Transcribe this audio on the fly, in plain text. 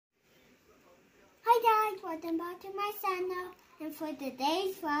welcome back to my channel. And for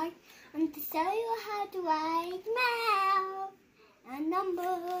today's vlog, I'm to show you how to write math and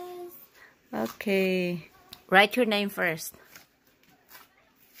numbers. Okay. Write your name first.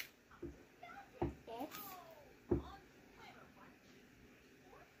 Yes.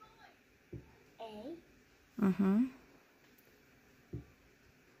 A. Mm-hmm.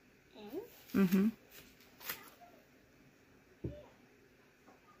 N. Mm-hmm.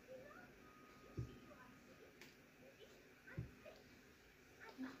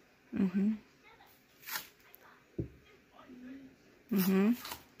 Mm-hmm. Mm-hmm.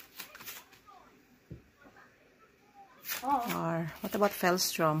 Oh. Or what about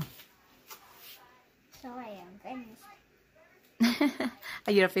Fellstrom? Sorry, I'm finished.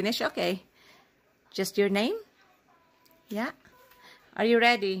 Are you finished? Okay. Just your name? Yeah. Are you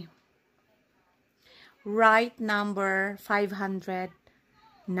ready? Write number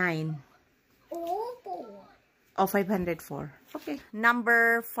 509. Oh, boy. Oh, 504. Okay.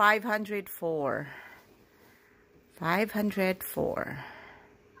 Number 504. 504.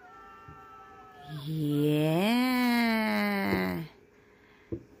 Yeah.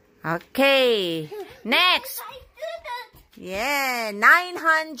 Okay. Next. Yeah.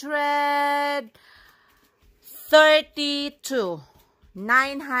 932.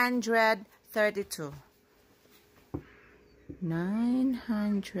 932.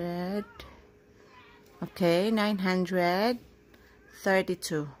 900. Okay,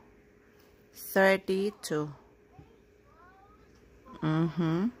 932. 32.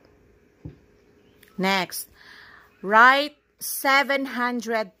 Next, write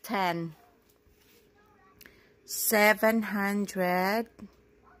 710.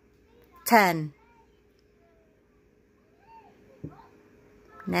 710.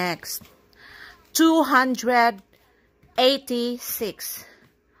 Next, 286.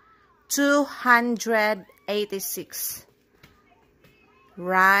 286.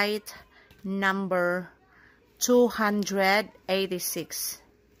 Write number 286.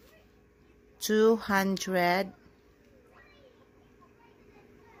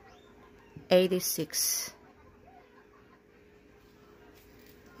 286.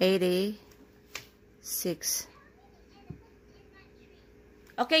 86.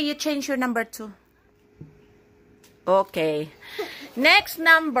 Okay, you change your number too. Okay. Next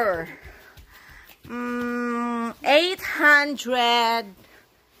number.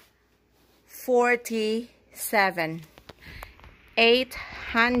 847.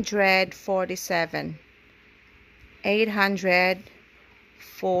 847.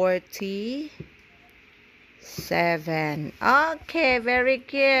 847. Okay, very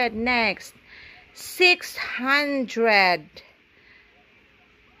good. Next, 629.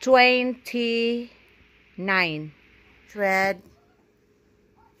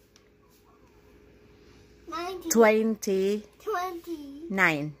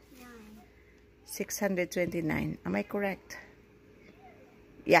 29. 629. Am I correct?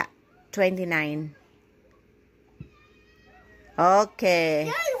 Yeah, 29. Okay.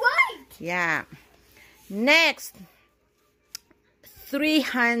 Yeah, right. Yeah. Next,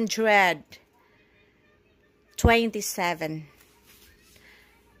 327.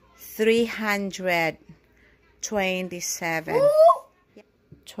 327. Ooh.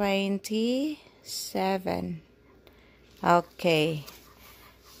 27. Okay.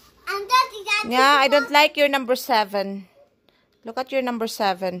 And that's Yeah, I don't like your number 7. Look at your number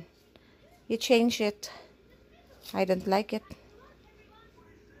 7. You change it. I don't like it.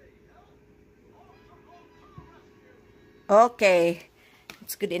 Okay.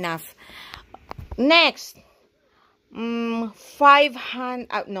 It's good enough. Next.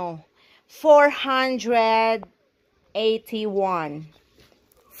 500. No. 481.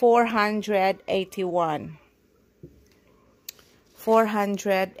 481.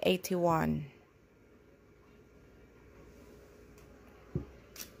 481.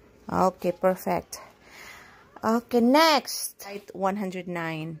 Okay, perfect. Okay, next.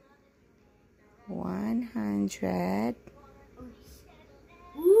 109. 100.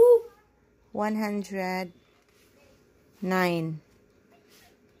 Ooh. 109.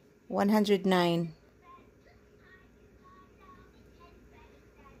 109.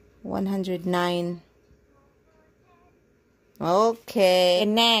 109. Okay,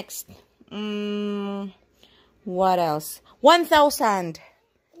 next. What else? 1,000.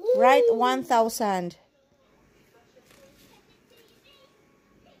 Right? 1,000.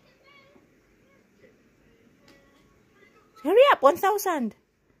 Hurry up, 1,000.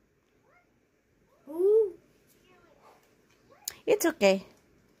 Ooh. It's okay.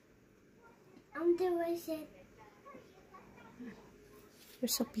 I'm doing it. You're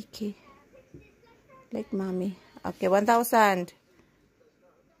so picky. Like mommy. Okay, 1,000.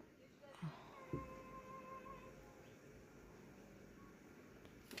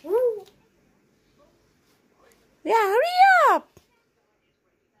 Woo. Yeah, hurry up.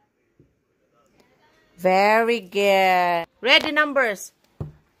 Very good. Ready numbers.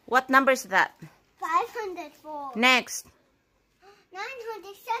 What number is that? 504. Next.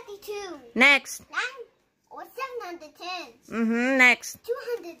 932. Next. 710. Next.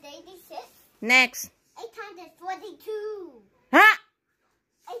 286. Next. 842. Huh?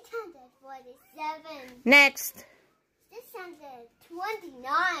 847. Next.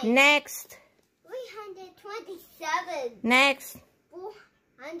 629. Next. 327. Next.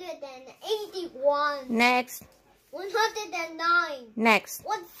 481. Next. 109. Next.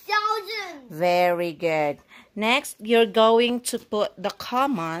 1000. Very good. Next, you're going to put the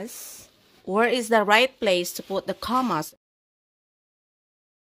commas. Where is the right place to put the commas?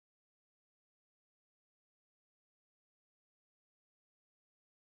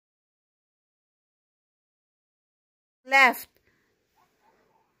 Left.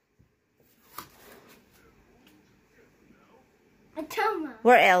 A comma.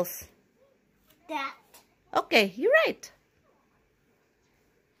 Where else? That. Okay, you're right.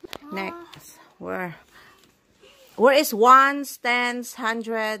 Next. Where is ones, tens,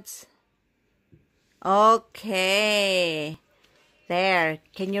 hundreds? Okay. There.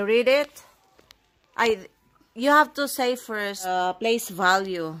 Can you read it? You have to say first place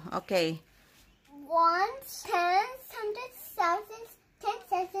value. Okay. Ones, tens, hundreds, thousands,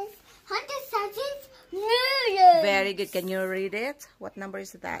 10,000s, 100,000s, millions. Very good. Can you read it? What number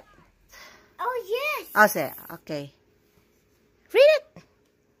is that? Oh, yes. Oh, say, okay. Read it.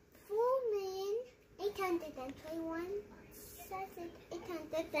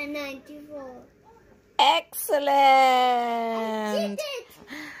 4,821,894. Excellent. Did it.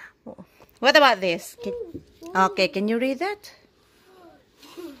 What about this? Okay, can you read that?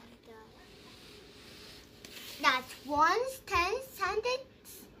 That's ones, tens,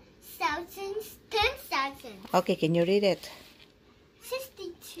 hundreds, thousands, 10,000. Okay, can you read it?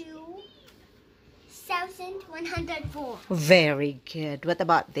 62,104. Very good. What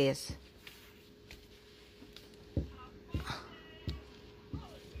about this?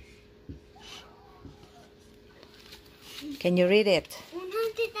 Can you read it?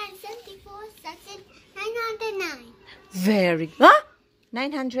 174,909. Very good. Huh?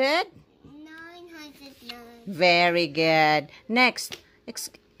 900? 909. Very good. Next.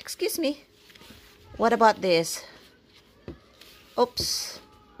 Excuse me. What about this? Oops.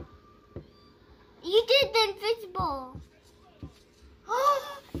 You did the invisible.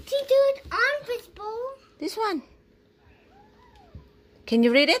 Oh, she did invisible. This one. Can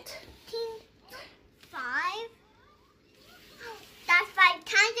you read it? 5. That's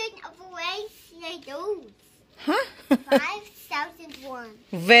 5,000 of ways they do. Huh? 5,001.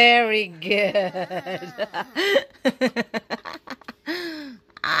 Very good.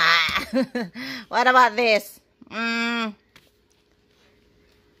 Ah. What about this?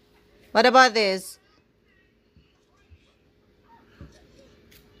 What about this?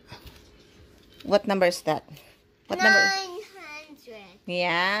 What number is that? What number? 900.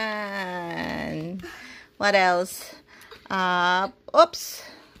 Yeah. What else? Oops.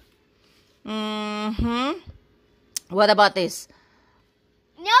 What about this?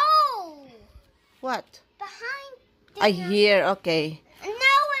 No. What? Behind. I hear. Okay. No,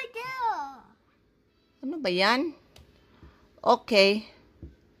 I do. Ano ba yan? Okay.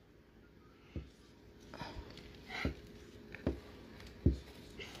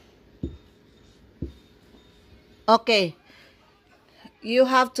 Okay. You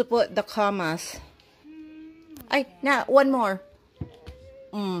have to put the commas. Ay, na, one more.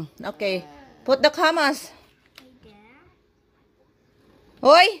 Okay. Put the commas.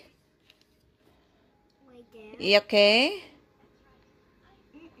 Oi! Okay.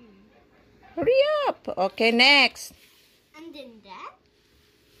 Hurry up. Okay, next. And then that.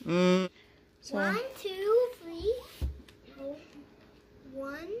 So, 1, 2, 3.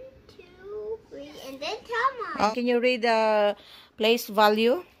 1, 2, 3. And then comma. can you read the place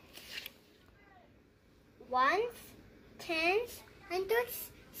value? Ones, tens, hundreds,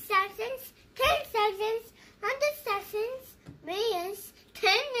 thousands, 10,000s, 100,000s, millions,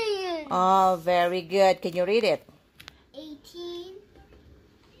 10 million. Oh, very good. Can you read it? 18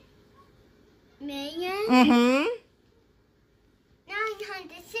 million.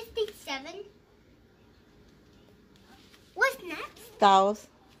 967. What's next? Thousand.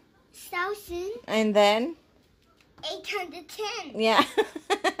 1,000. And then? 810. Yeah.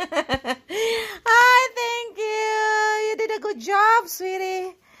 Thank you. You did a good job,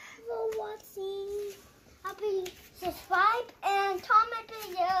 sweetie. for watching. Happy subscribe and comment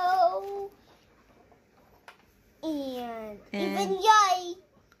below. And even yay.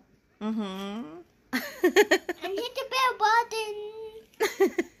 Mm-hmm. And hit the bell button.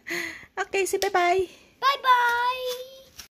 Okay, say bye-bye. Bye-bye.